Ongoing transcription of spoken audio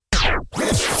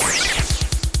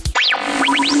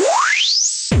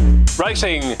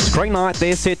Racing. Green light,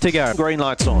 they're set to go. Green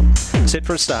light's on. Set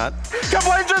for a start.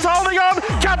 Koblenz is holding on.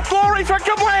 Cut glory for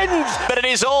Koblenz. But it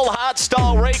is all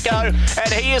heart-style Rico,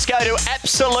 and he is going to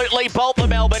absolutely bolt the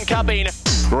Melbourne Cup in.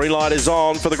 Green light is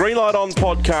on for the Green Light On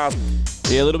podcast.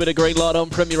 Yeah, a little bit of Green Light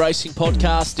on Premier Racing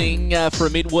podcasting for a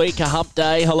midweek, a hump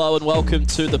day. Hello and welcome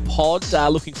to the pod.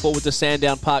 Looking forward to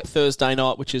Sandown Park Thursday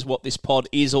night, which is what this pod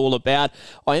is all about.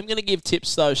 I am going to give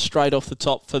tips, though, straight off the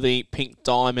top for the Pink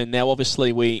Diamond. Now,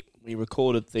 obviously, we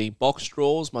recorded the box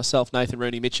draws, myself, Nathan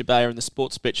Rooney, Mitch Abayer in the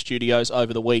Sportsbet studios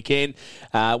over the weekend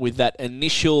with that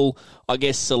initial, I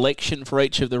guess, selection for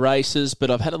each of the races, but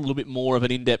I've had a little bit more of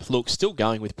an in-depth look, still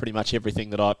going with pretty much everything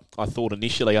that I thought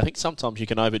initially. I think sometimes you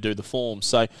can overdo the form,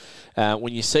 so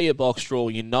when you see a box draw,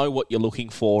 you know what you're looking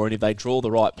for, and if they draw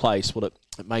the right place, well,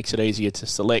 it makes it easier to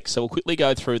select. So we'll quickly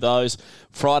go through those.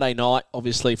 Friday night,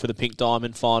 obviously, for the Pink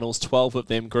Diamond finals, 12 of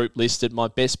them group listed. My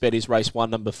best bet is race 1,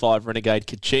 number 5, Renegade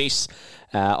Cachis.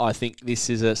 I think this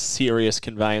is a serious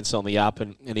conveyance on the up,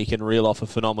 and he can reel off a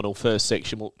phenomenal first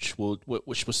section, which will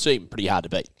seem pretty hard to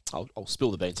beat. I'll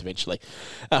spill the beans eventually.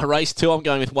 Race 2, I'm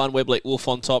going with 1, Weblet Wolf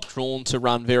on top, drawn to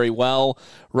run very well.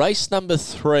 Race number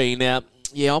 3, now,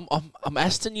 yeah, I'm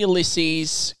Aston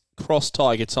Ulysses Cross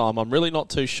Tiger time. I'm really not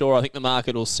too sure. I think the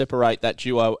market will separate that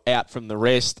duo out from the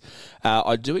rest.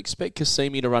 I do expect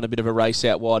Cassimi to run a bit of a race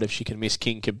out wide if she can miss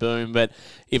King Kaboom, but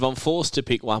if I'm forced to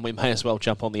pick one, we may as well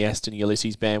jump on the Aston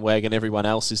Ulysses bandwagon. Everyone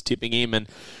else is tipping him, and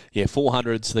yeah,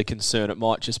 400's the concern. It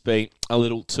might just be a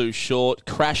little too short.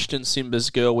 Crashed and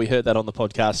Simba's Girl, we heard that on the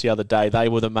podcast the other day. They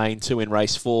were the main two in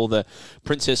race 4, the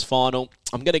Princess Final.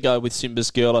 I'm going to go with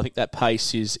Simba's Girl. I think that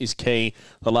pace is key.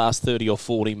 The last 30 or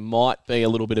 40 might be a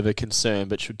little bit of a concern,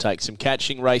 but should take some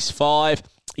catching. Race 5,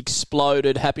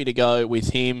 Exploded. Happy to go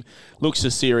with him. Looks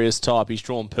a serious type. He's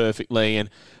drawn perfectly. And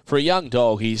for a young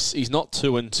dog, he's not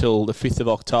due until the 5th of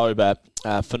October.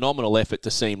 Phenomenal effort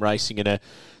to see him racing in a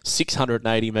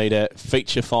 680-metre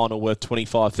feature final worth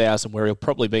 $25,000, where he'll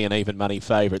probably be an even money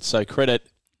favourite. So credit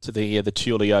to the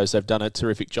Tulios. They've done a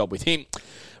terrific job with him.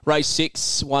 Race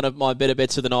 6, one of my better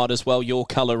bets of the night as well, Your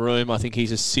Colour Room. I think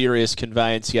he's a serious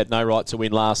conveyance. He had no right to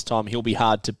win last time. He'll be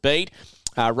hard to beat.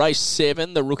 Race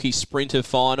 7, the Rookie Sprinter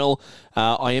Final.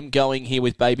 I am going here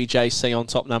with Baby JC on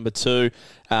top, number 2.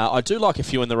 I do like a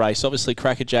few in the race. Obviously,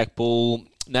 Crackerjack Bull,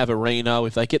 Navarino.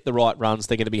 If they get the right runs,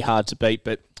 they're going to be hard to beat.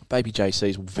 But Baby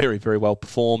JC's very, very well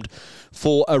performed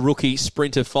for a Rookie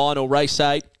Sprinter Final. Race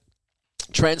 8,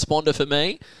 Transponder for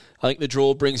me. I think the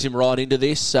draw brings him right into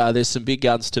this. There's some big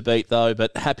guns to beat, though,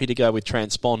 but happy to go with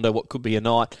Transponder, what could be a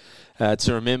night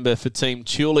to remember for Team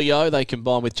Tulio. They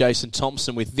combine with Jason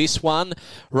Thompson with this one.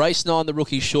 Race 9, the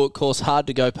Rookie Short Course. Hard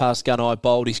to go past Gun-Eye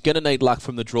Bold. He's going to need luck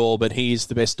from the draw, but he is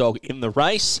the best dog in the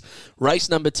race. Race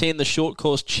number 10, the Short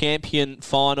Course Champion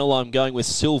Final. I'm going with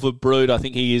Silver Brood. I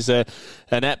think he is an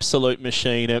absolute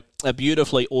machine, a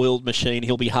beautifully oiled machine.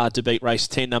 He'll be hard to beat. Race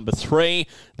 10, number 3.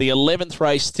 The 11th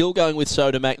race, still going with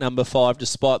Soda Mac, number 5,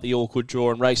 despite the awkward draw.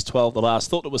 And race 12, the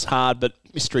last. Thought it was hard, but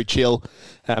Mystery Chill.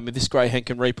 If this Greyhound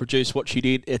can reproduce what she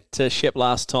did at Shep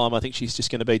last time, I think she's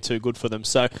just going to be too good for them.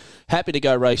 So happy to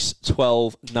go race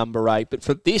 12, number 8. But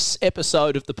for this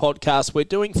episode of the podcast, we're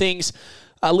doing things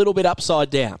a little bit upside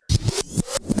down.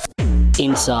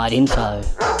 Inside info.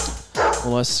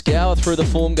 Well, I scour through the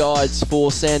form guides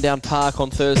for Sandown Park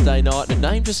on Thursday night, and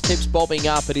a name just keeps bobbing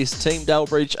up. It is Team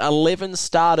Delbridge, 11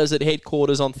 starters at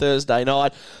headquarters on Thursday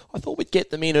night. I thought we'd get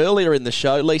them in earlier in the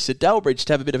show, Lisa Delbridge,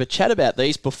 to have a bit of a chat about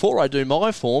these before I do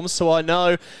my forms, so I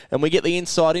know, and we get the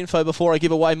inside info before I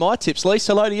give away my tips.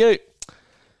 Lisa, hello to you.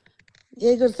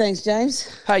 Yeah, good. Thanks,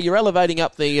 James. Hey, you're elevating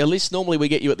up the list. Normally we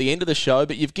get you at the end of the show,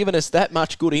 but you've given us that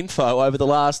much good info over the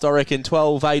last, I reckon,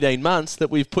 12, 18 months that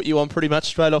we've put you on pretty much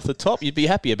straight off the top. You'd be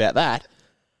happy about that.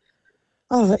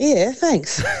 Oh, yeah,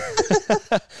 thanks.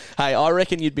 Hey, I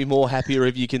reckon you'd be more happier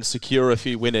if you can secure a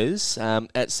few winners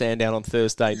at Sandown on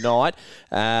Thursday night.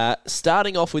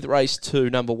 Starting off with race 2,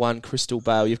 number 1, Crystal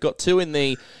Bale. You've got 2 in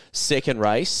the second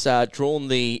race, drawn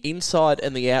the inside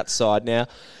and the outside. Now,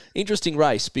 interesting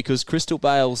race because Crystal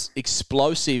Bale's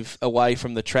explosive away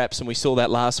from the traps, and we saw that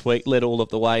last week, led all of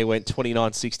the way, went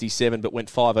 29.67 but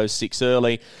went 5.06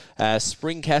 early.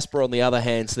 Spring Casper, on the other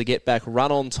hand, so the get back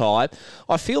run on type.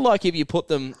 I feel like if you put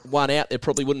them one out, there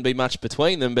probably wouldn't be much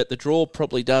between them, but the draw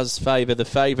probably does favour the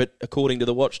favourite according to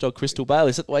the watchdog Crystal Bale.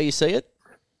 Is that the way you see it?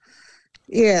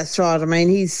 Yeah, that's right. I mean,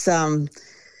 he's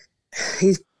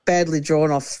badly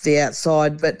drawn off the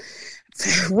outside, but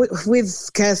with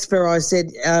Casper, I said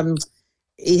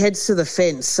he heads to the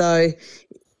fence. So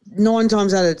 9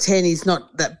 times out of 10, he's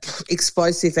not that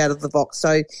explosive out of the box.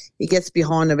 So he gets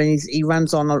behind him and he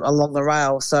runs on along the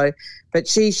rail. So, but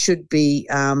she should be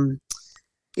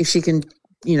if she can,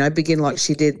 begin like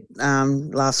she did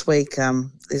last week,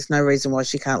 there's no reason why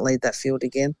she can't lead that field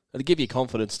again. It'd give you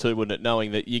confidence too, wouldn't it,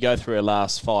 knowing that you go through her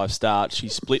last 5 starts, she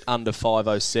split under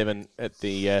 5:07 at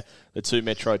the 2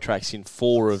 Metro tracks in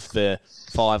 4 of the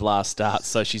 5 last starts,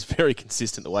 so she's very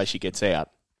consistent the way she gets out.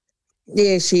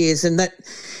 Yeah, she is, and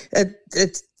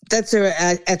that's her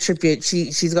attribute.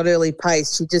 She's got early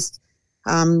pace. She just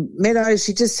Meadows.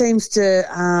 She just seems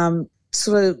to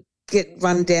sort of get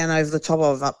run down over the top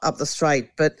of up the straight.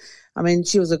 But I mean,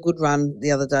 she was a good run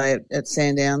the other day at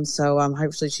Sandown, so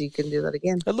hopefully she can do that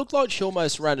again. It looked like she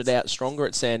almost ran it out stronger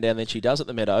at Sandown than she does at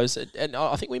the Meadows, and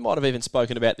I think we might have even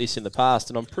spoken about this in the past,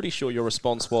 and I'm pretty sure your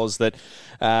response was that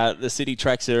the city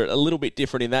tracks are a little bit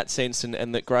different in that sense,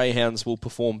 and that greyhounds will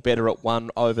perform better at one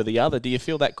over the other. Do you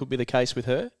feel that could be the case with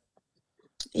her?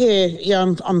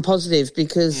 Yeah, I'm positive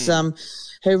because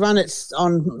her run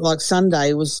on like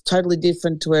Sunday was totally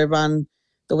different to her run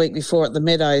the week before at the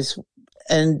Meadows,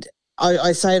 and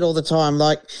I say it all the time.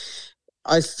 Like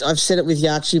I've said it with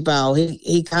Yarchi Bale,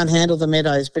 he can't handle the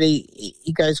Meadows, but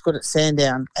he goes good at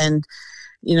Sandown, and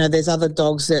there's other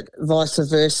dogs that vice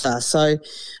versa. So,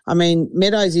 I mean,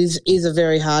 Meadows is a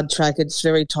very hard track. It's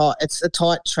very tight. It's a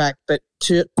tight track, but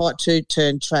quite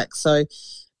 2-turn track. So,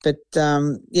 but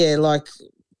like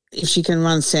if she can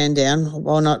run Sandown,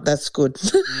 why not? That's good.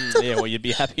 Yeah, well, you'd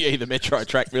be happy either Metro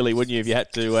track, really, wouldn't you, if you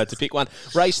had to pick one.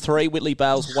 Race 3, Whitley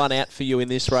Bale's 1 out for you in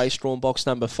this race, drawn box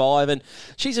number 5, and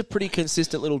she's a pretty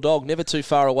consistent little dog, never too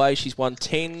far away. She's won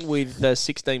 10 with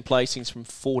 16 placings from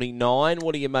 49.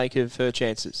 What do you make of her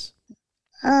chances?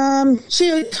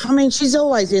 She's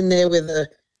always in there with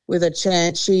a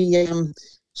chance. She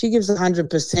gives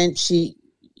 100%.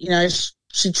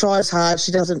 She tries hard.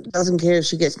 She doesn't care if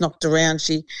she gets knocked around.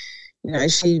 She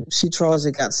tries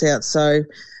her guts out. So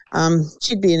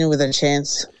she'd be in it with a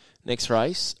chance. Next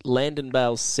race, Landon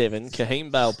Bale 7,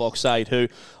 Kaheem Bale box 8, who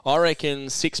I reckon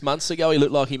 6 months ago he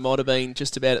looked like he might have been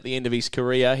just about at the end of his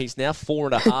career. He's now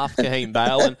 4.5 Kaheem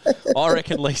Bale, and I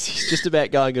reckon at least he's just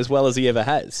about going as well as he ever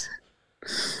has.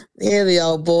 Yeah, the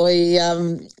old boy. He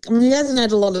hasn't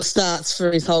had a lot of starts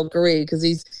for his whole career because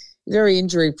he's very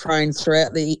injury prone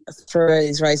throughout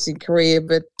his racing career,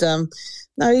 but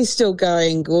no, he's still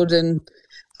going good, and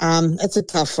it's a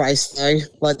tough race though.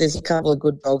 Like there's a couple of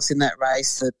good dogs in that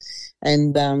race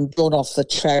and drawn off the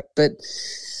track, but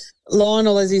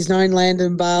Lionel, as he's known,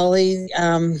 Landon Bale,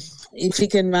 if he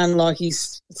can run like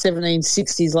he's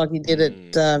 1760s like he did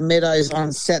at Meadows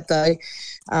on Saturday,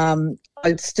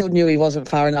 I still knew he wasn't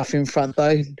far enough in front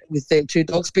though, with their 2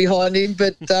 dogs behind him.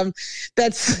 But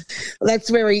that's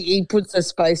where he puts the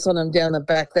space on him down the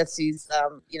back. That's his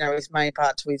his main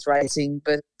part to his racing.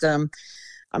 But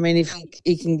if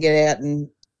he can get out and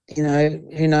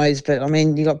who knows? But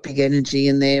you got big energy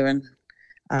in there, and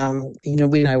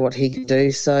we know what he can do.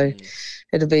 So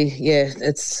it'll be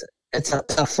It's a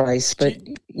tough race, but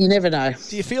you never know.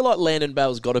 Do you feel like Landon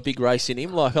Bale's got a big race in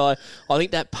him? Like I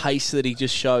think that pace that he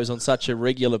just shows on such a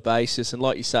regular basis, and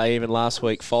like you say, even last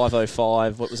week,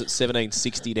 5:05,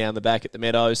 1760 down the back at the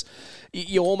Meadows.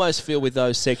 You almost feel with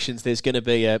those sections there's going to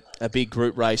be a big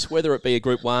group race, whether it be a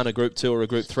Group 1, a Group 2 or a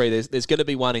Group 3. There's going to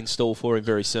be one in store for him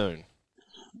very soon.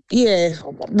 Yeah,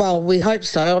 well, we hope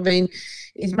so.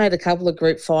 He's made a couple of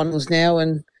group finals now,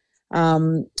 and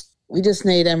we just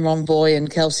need Emron Boy and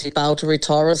Kelsey Bale to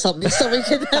retire or something so we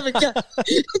can have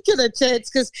get a chance,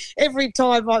 because every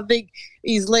time I think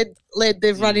he's led,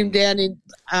 they've run him down in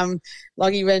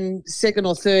like he ran 2nd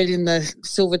or 3rd in the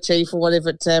Silver Chief or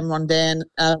whatever to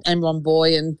Emron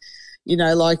Boy, and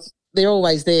they're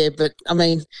always there, but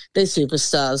they're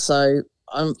superstars, so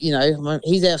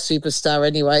he's our superstar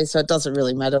anyway, so it doesn't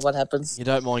really matter what happens. You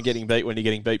don't mind getting beat when you're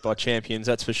getting beat by champions,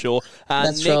 that's for sure.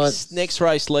 That's right. Next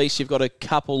race, Lise, you've got a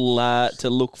couple to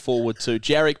look forward to.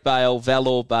 Jarek Bale,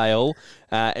 Valor Bale,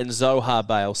 and Zohar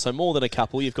Bale. So more than a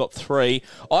couple, you've got 3.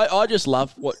 I just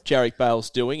love what Jarek Bale's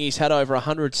doing. He's had over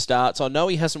 100 starts. I know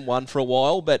he hasn't won for a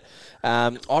while, but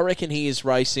I reckon he is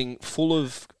racing full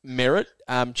of merit,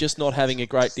 just not having a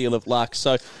great deal of luck.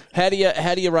 So how do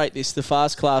you rate this, the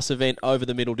fast class event over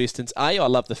the middle distance? I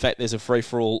love the fact there's a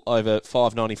free-for-all over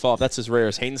 5.95. That's as rare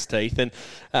as hen's teeth. And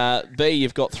B,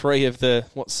 you've got 3 of the,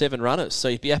 7 runners, so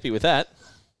you'd be happy with that.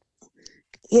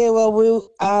 Yeah, well,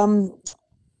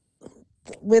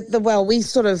 we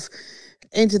sort of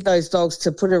entered those dogs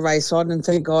to put a race on, and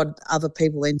thank God other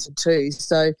people entered too.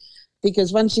 So,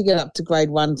 because once you get up to grade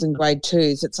 1s and grade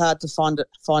 2s, it's hard to find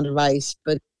a race.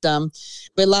 But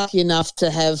we're lucky enough to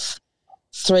have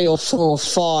 3 or 4 or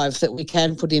 5 that we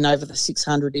can put in over the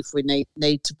 600 if we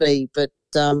need to be. But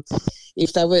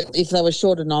if they were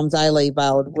shorter noms, A-Lee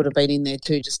Bale would have been in there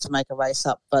too, just to make a race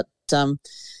up. But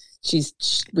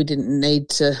we didn't need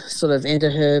to sort of enter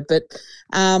her. But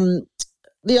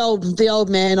the old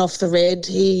man off the red,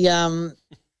 he's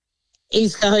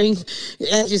going,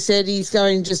 as you said, he's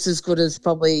going just as good as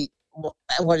probably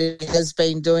what he has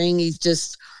been doing. He's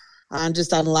just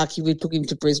unlucky. We took him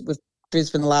to Brisbane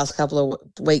the last couple of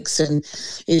weeks, and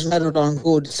he's rattled on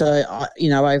good. So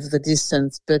over the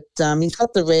distance, but he's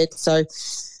got the red. So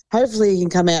hopefully he can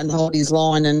come out and hold his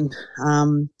line and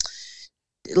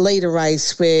lead a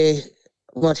race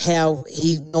how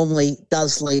he normally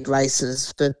does lead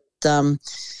races. But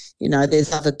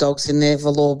there's other dogs in there,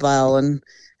 Valor Bale and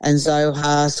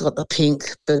Zohar's got the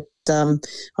pink. But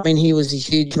he was a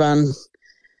huge run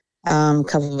a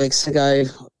couple of weeks ago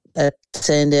at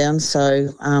Sandown, so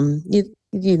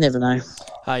you never know.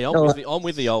 Hey, I'm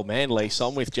with the old man, Lisa.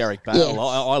 I'm with Jarek Bale. Yeah.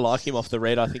 I like him off the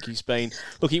red. I think he's been...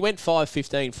 Look, he went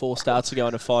 5.15 4 starts ago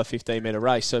in a 5.15-metre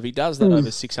race, so if he does that over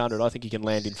 600, I think he can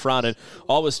land in front. And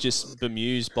I was just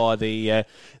bemused by the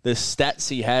stats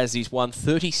he has. He's won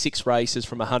 36 races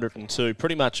from 102,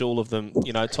 pretty much all of them,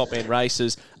 top-end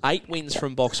races. 8 wins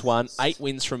from box 1, 8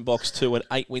 wins from box 2, and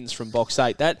 8 wins from box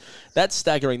 8. That's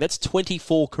staggering. That's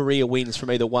 24 career wins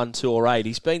from either 1, 2, or 8.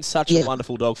 He's been such a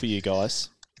wonderful dog for you guys.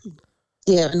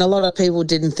 Yeah, and a lot of people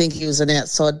didn't think he was an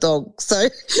outside dog. So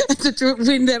to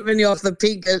win that many off the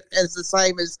pink as the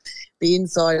same as the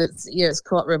inside, it's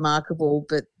quite remarkable.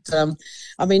 But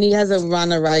he hasn't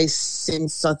run a race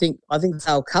since I think the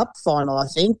Sale Cup final. I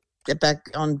think back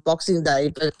on Boxing Day,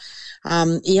 but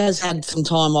he has had some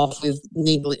time off with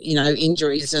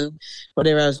injuries and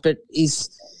whatever else. But he's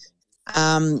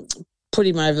put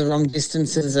him over the wrong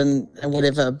distances and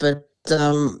whatever. But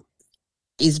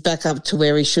he's back up to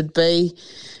where he should be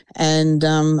and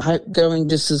going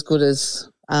just as good as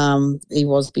he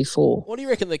was before. What do you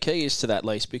reckon the key is to that,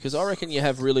 Lise? Because I reckon you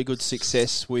have really good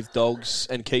success with dogs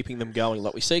and keeping them going.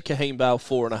 Like we see Kahim Bale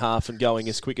 4.5 and going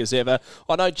as quick as ever.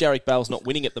 I know Jarek Bale's not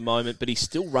winning at the moment, but he's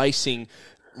still racing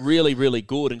really, really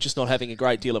good and just not having a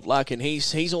great deal of luck. And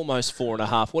he's almost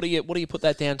 4.5. What do you put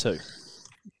that down to?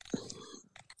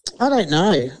 I don't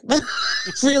know.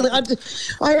 Really, I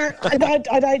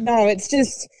don't know. It's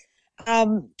just,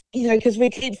 because we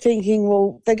keep thinking,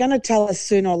 well, they're going to tell us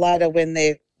sooner or later when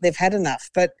they've had enough.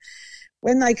 But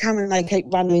when they come and they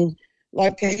keep running,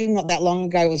 like Kahim not that long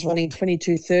ago was running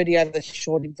 22:30 over the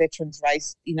short in veterans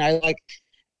race, like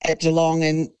at Geelong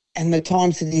and the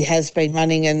times that he has been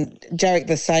running, and Jarek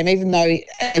the same, even though,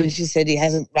 as you said, he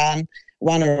hasn't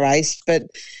won a race, but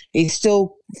he's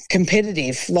still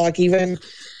competitive. Like he ran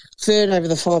third over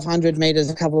the 500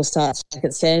 metres a couple of starts back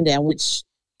at Sandown, which,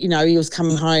 he was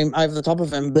coming home over the top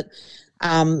of him. But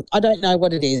I don't know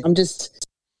what it is. I'm just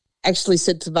actually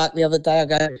said to Buck the other day, I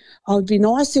go, it'd be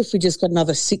nice if we just got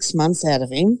another 6 months out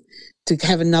of him to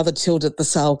have another tilt at the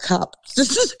Sale Cup.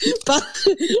 But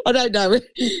I don't know.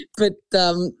 But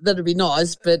that'd be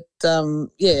nice. But, I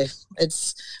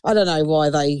don't know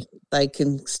why they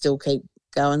can still keep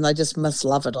going. They just must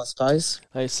love it, I suppose.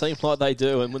 They seem like they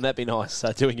do, and wouldn't that be nice?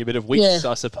 Doing a bit of witch,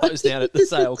 I suppose, down at the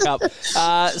Sale Cup.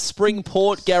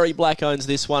 Springport, Gary Black owns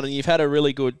this one, and you've had a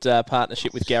really good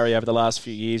partnership with Gary over the last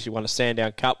few years. You won a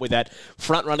Sandown Cup with that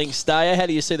front-running stayer. How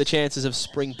do you see the chances of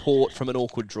Springport from an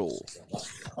awkward draw?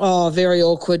 Oh, very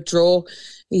awkward draw.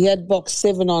 He had box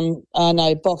 8 on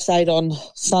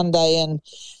Sunday, and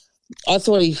I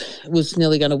thought he was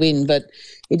nearly going to win, but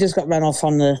he just got run off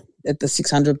at the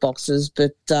 600 boxes.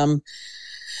 But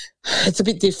it's a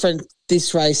bit different,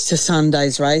 this race to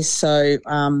Sunday's race. So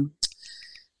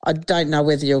I don't know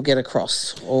whether you'll get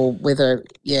across or whether,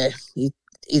 he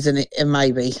isn't a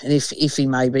maybe, and if he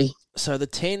may be. So the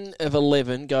 10 of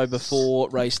 11 go before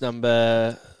race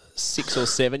number 6 or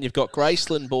 7. You've got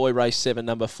Graceland Boy, race 7,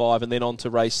 number 5, and then on to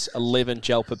race 11,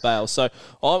 Jalpa Bale. So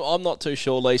I'm not too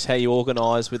sure, Lise, how you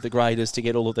organise with the graders to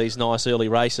get all of these nice early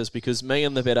races, because me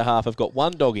and the better half have got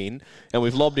one dog in, and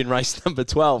we've lobbed in race number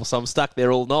 12, so I'm stuck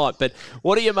there all night. But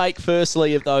what do you make,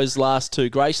 firstly, of those last two?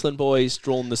 Graceland Boy's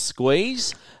drawn the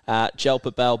squeeze.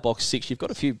 Jalpa Bale, box 6. You've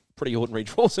got a few pretty ordinary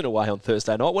draws in a way on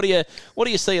Thursday night. What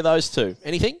do you see of those two?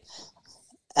 Anything?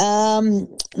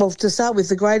 Well, to start with,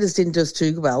 the graders didn't do us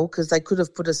too well because they could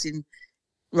have put us in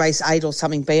race 8 or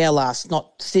something, be our last,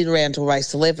 not sit around till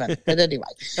race 11. But anyway,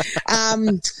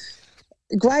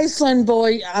 Graceland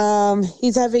Boy,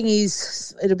 he's having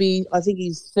his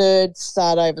third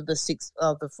start over the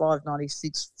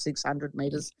 596 600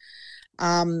 metres.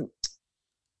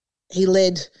 He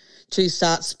led 2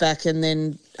 starts back, and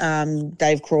then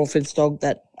Dave Crawford's dog,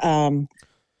 that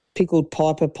Pickled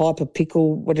Piper,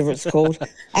 whatever it's called.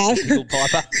 Pickled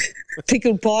Piper.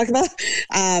 Pickled Piper,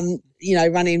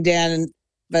 run him down.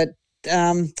 But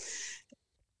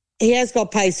he has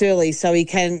got pace early, so he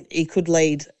could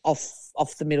lead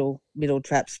off the middle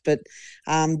traps. But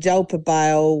Jalpa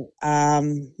Bale,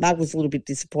 Mark was a little bit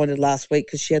disappointed last week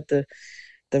because she had the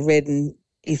red and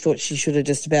he thought she should have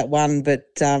just about won, but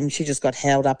she just got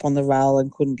held up on the rail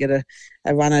and couldn't get a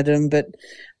run at him. But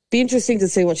be interesting to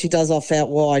see what she does off out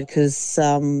wide because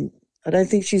I don't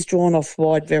think she's drawn off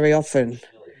wide very often.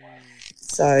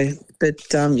 So, but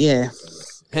yeah.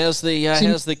 How's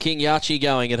the King Yachi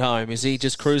going at home? Is he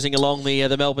just cruising along the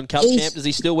Melbourne Cup champ? Does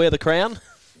he still wear the crown?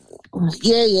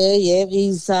 Yeah.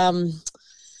 He's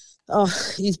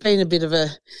been a bit of a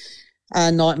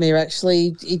nightmare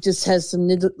actually. He just has some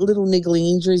little niggling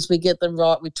injuries. We get them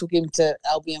right. We took him to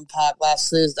Albion Park last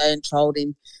Thursday and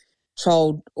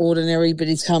trialled ordinary, but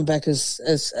he's come back as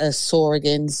sore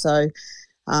again. So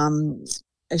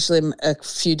actually a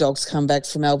few dogs come back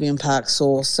from Albion Park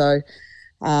sore. So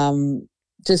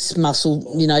just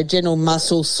muscle, general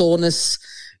muscle soreness.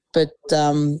 But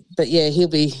yeah, he'll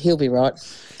be right.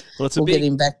 Well, we'll get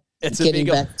him back. Get him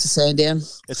back to Sandown.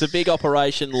 It's a big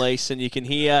operation, Lise, and you can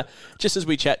hear, just as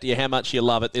we chat to you, how much you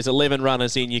love it. There's 11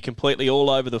 runners in. You're completely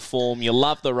all over the form. You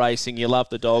love the racing. You love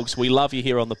the dogs. We love you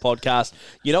here on the podcast.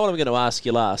 You know what I'm going to ask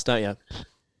you last, don't you?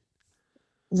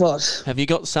 What? Have you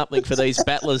got something for these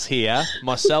battlers here,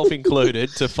 myself included,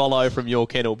 to follow from your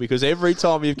kennel? Because every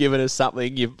time you've given us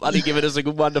something, you've only given us a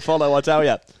good one to follow, I tell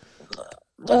you.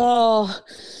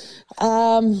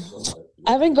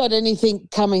 I haven't got anything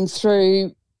coming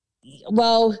through.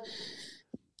 Well,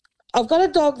 I've got a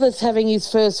dog that's having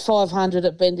his first 500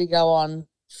 at Bendigo on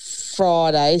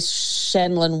Friday,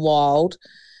 Shanlin Wild.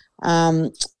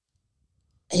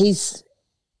 He's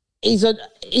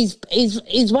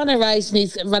won a race and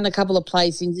he's run a couple of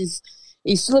placings.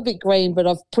 He's still a bit green, but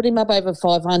I've put him up over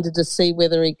 500 to see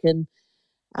whether he can.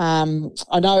 I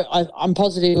know I'm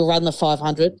positive he'll run the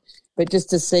 500, but just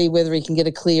to see whether he can get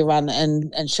a clear run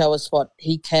and show us what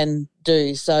he can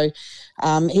do. So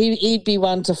he'd be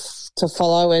one to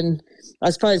follow, and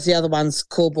I suppose the other one's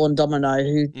Corborn Domino,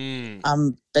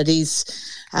 but he's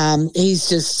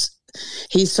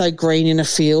so green in a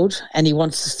field and he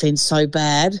wants the fence so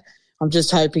bad. I'm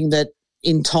just hoping that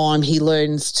in time he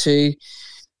learns to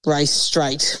race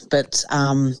straight, but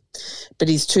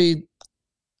his two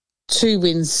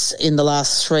wins in the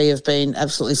last three have been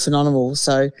absolutely phenomenal.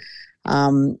 So,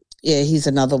 he's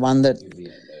another one that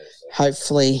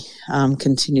hopefully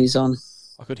continues on.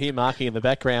 I could hear Marky in the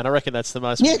background. I reckon that's the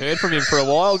most we've heard from him for a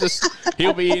while.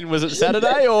 He'll be in, was it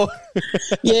Saturday or?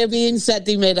 Yeah, he'll be in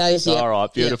Saturday Meadows, yeah. All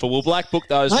right, beautiful. Yeah. We'll black book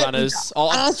those runners.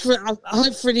 I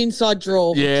hope for an inside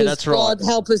draw. Yeah, that's right. God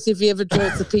help us if he ever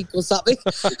draws a pink or something.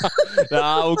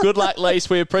 Well, good luck, Lise.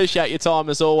 We appreciate your time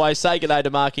as always. Say good day to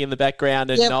Marky in the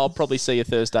background, and I'll probably see you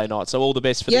Thursday night. So all the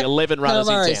best for the 11 runners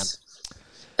in town.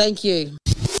 Thank you.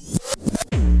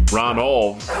 Run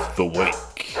of the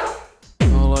week.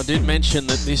 Well, I did mention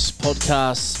that this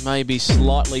podcast may be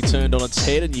slightly turned on its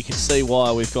head, and you can see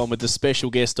why we've gone with the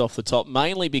special guest off the top,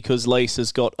 mainly because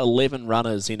Lisa's got 11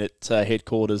 runners in at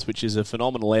headquarters, which is a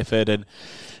phenomenal effort. And,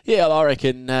 yeah, I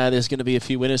reckon there's going to be a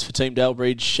few winners for Team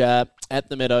Delbridge at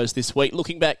the Meadows this week.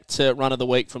 Looking back to Run of the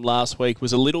Week from last week,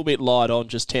 was a little bit light on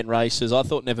just 10 races. I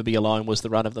thought Never Be Alone was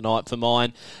the run of the night for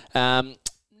mine.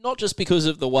 Not just because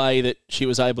of the way that she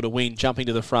was able to win, jumping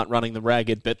to the front, running the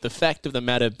ragged, but the fact of the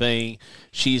matter being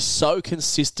she is so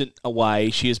consistent away.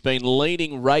 She has been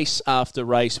leading race after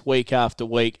race, week after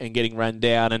week, and getting run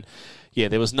down. And, yeah,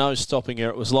 there was no stopping her.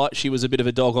 It was like she was a bit of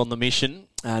a dog on the mission,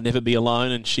 Never Be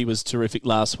Alone, and she was terrific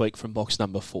last week from box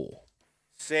number 4.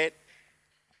 Set.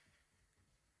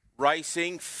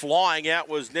 Racing, flying out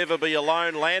was Never Be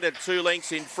Alone, landed 2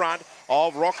 lengths in front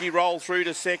of Rocky Roll through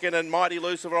to second and Mighty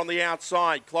Lucifer on the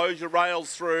outside. Closure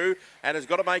rails through and has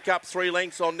got to make up 3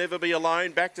 lengths on Never Be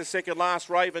Alone. Back to second last,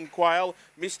 Raven Quail.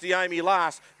 Misty Amy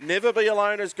last. Never Be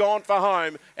Alone has gone for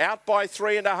home, out by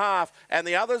 3.5, and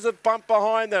the others have bumped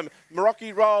behind them.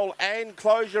 Rocky Roll and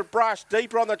Closure Brush.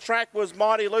 Deeper on the track was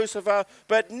Mighty Lucifer,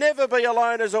 but Never Be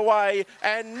Alone is away,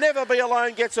 and Never Be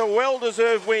Alone gets a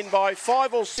well-deserved win by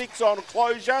 5 or 6 on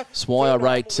Closure. That's why I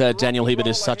rate Daniel Hibbert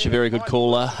as such a very good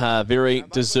caller. Very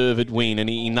deserved win, and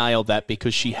he nailed that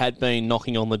because she had been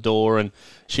knocking on the door and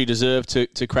she deserved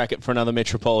to crack it for another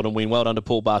Metropolitan win. Well done to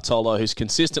Paul Bartolo, who's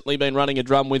consistently been running a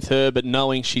drum with her, but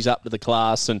knowing she's up to the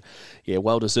class. And, yeah,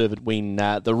 well-deserved win.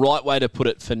 The right way to put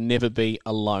it for Never Be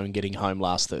Alone getting home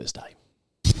last Thursday.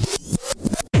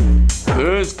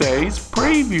 Thursday's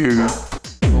preview.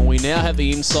 Well, we now have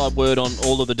the inside word on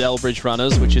all of the Delbridge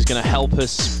runners, which is going to help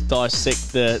us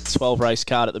dissect the 12-race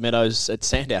card at the Meadows at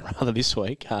Sandown rather this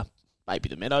week. maybe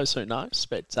the Meadows, who knows?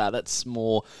 But that's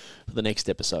more for the next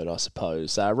episode, I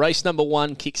suppose. Race number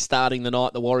 1, kick-starting the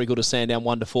night, the Warragul to Sandown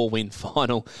 1-4 win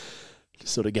final.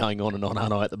 Just sort of going on and on,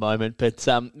 aren't I, at the moment? But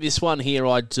this one here,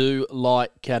 I do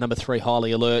like number 3,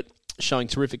 Highly Alert, showing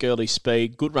terrific early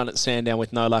speed. Good run at Sandown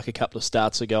with no luck a couple of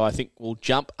starts ago. I think we'll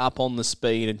jump up on the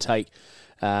speed and take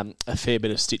a fair bit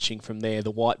of stitching from there.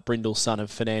 The White Brindle son of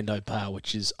Fernando Bale,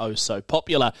 which is oh so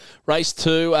popular. Race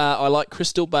 2, I like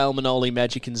Crystal Bale, Manoli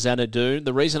Magic and Xanadu.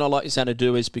 The reason I like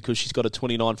Xanadu is because she's got a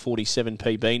 29.47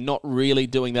 PB. Not really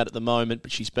doing that at the moment,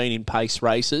 but she's been in pace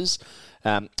races.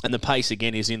 And the pace,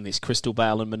 again, is in this. Crystal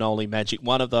Bale and Manoli Magic.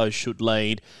 One of those should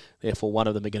lead. Therefore, one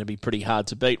of them are going to be pretty hard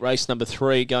to beat. Race number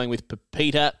 3, going with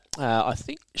Pepita. I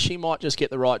think she might just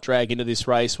get the right drag into this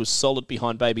race. Was solid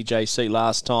behind Baby JC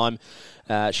last time.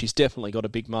 She's definitely got a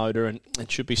big motor and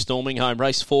should be storming home.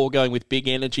 Race 4, going with Big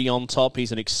Energy on top.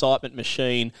 He's an excitement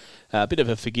machine. A bit of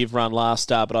a forgive run last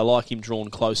start, but I like him drawn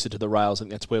closer to the rails. I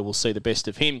think that's where we'll see the best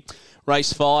of him.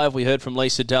 Race 5, we heard from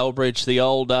Lisa Delbridge, the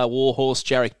old warhorse,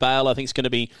 Jarek Bale. I think it's going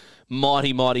to be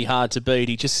mighty, mighty hard to beat.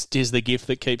 He just is the gift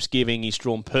that keeps giving. He's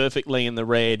drawn perfectly in the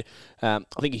red. I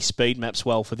think he speed maps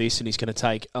well for this, and he's going to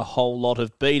take a whole lot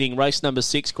of beating. Race number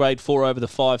 6, grade 4 over the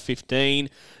 5.15.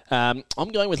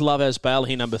 I'm going with Love As Bale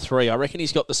here, number 3. I reckon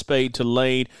he's got the speed to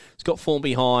lead. He's got form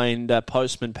behind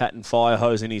Postman, Patton,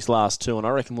 Firehose in his last 2, and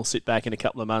I reckon we'll sit back in a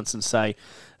couple of months and say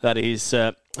that is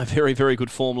a very, very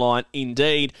good form line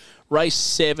indeed. Race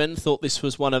 7, thought this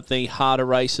was one of the harder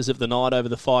races of the night over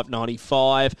the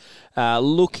 5.95.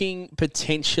 Looking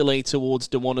potentially towards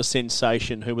Dewana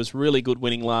Sensation, who was really good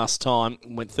winning last time,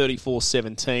 went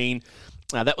 34.17.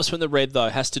 That was from the red, though.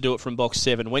 Has to do it from box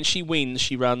 7. When she wins,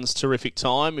 she runs terrific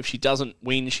time. If she doesn't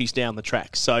win, she's down the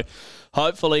track. So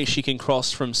hopefully she can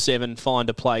cross from 7, find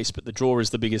a place, but the draw is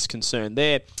the biggest concern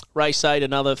there. Race 8,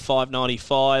 another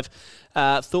 5.95.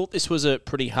 Thought this was a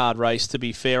pretty hard race, to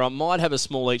be fair. I might have a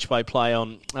small each-way play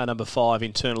on number 5,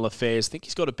 Internal Affairs. I think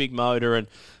he's got a big motor and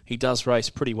he does race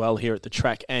pretty well here at the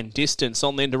track and distance.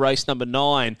 On then to race number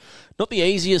 9. Not the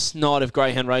easiest night of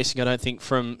greyhound racing, I don't think,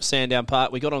 from Sandown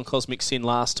Park. We got on Cosmic Sin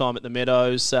last time at the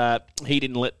Meadows. He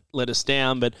didn't let us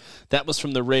down, but that was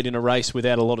from the red in a race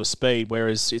without a lot of speed,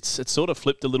 whereas it's sort of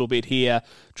flipped a little bit here,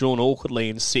 drawn awkwardly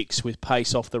in 6 with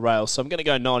pace off the rails. So I'm going to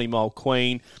go 90 Mile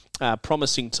Queen.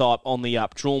 Promising type on the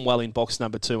up, drawn well in box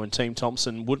number 2, and Team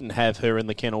Thompson wouldn't have her in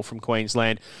the kennel from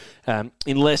Queensland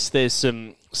unless there's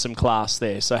some class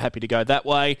there. So happy to go that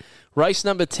way. Race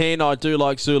number 10, I do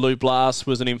like Zulu Blast,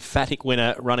 was an emphatic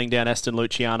winner running down Aston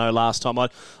Luciano last time. I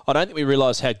don't think we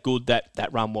realised how good that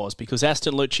run was, because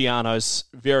Aston Luciano's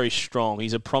very strong.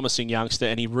 He's a promising youngster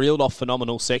and he reeled off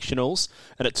phenomenal sectionals,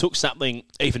 and it took something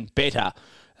even better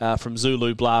from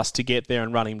Zulu Blast to get there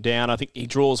and run him down. I think he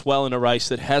draws well in a race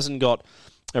that hasn't got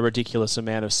a ridiculous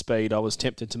amount of speed. I was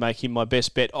tempted to make him my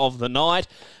best bet of the night.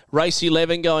 Race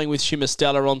 11, going with Shimmer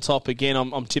Stella on top. Again,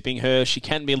 I'm tipping her. She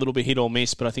can be a little bit hit or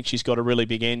miss, but I think she's got a really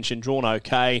big engine, drawn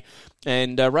okay.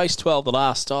 And race 12, the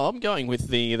last, I'm going with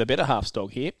the better half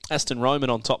dog here. Aston Roman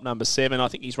on top, number 7. I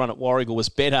think his run at Warragul was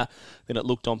better than it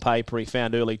looked on paper. He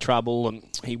found early trouble and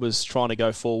he was trying to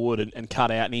go forward and cut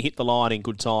out, and he hit the line in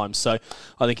good time. So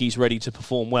I think he's ready to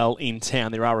perform well in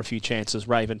town. There are a few chances.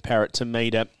 Raven, Parrot,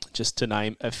 Tamita, just to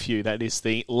name a few. That is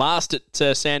the last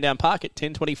at Sandown Park at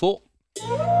 10:24.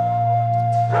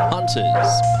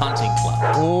 Punters Punting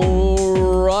Club.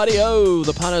 Alrighty-o,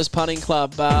 the Punters Punting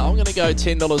Club. I'm going to go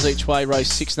 $10 each way,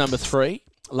 race 6, number 3.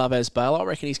 Love As Bale. I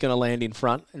reckon he's going to land in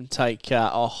front and take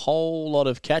a whole lot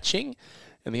of catching.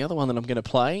 And the other one that I'm going to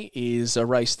play is a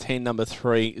race 10, number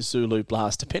 3, Zulu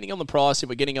Blast. Depending on the price, if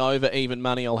we're getting over even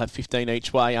money, I'll have 15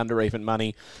 each way. Under even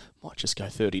money, might just go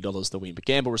 $30 the win. But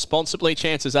gamble responsibly.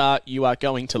 Chances are you are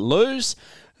going to lose.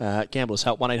 Gamblers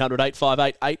Help,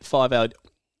 1-800-858-858.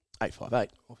 858,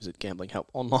 or visit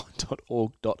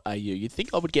gamblinghelponline.org.au. You'd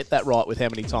think I would get that right with how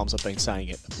many times I've been saying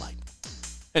it, but late.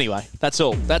 Anyway, that's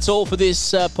all. That's all for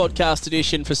this podcast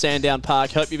edition for Sandown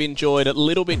Park. Hope you've enjoyed it. A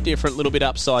little bit different, a little bit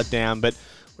upside down, but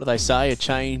what do they say? A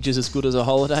change is as good as a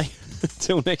holiday.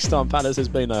 Until next time, punters, has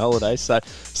been no holiday. So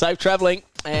safe travelling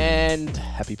and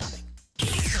happy punting.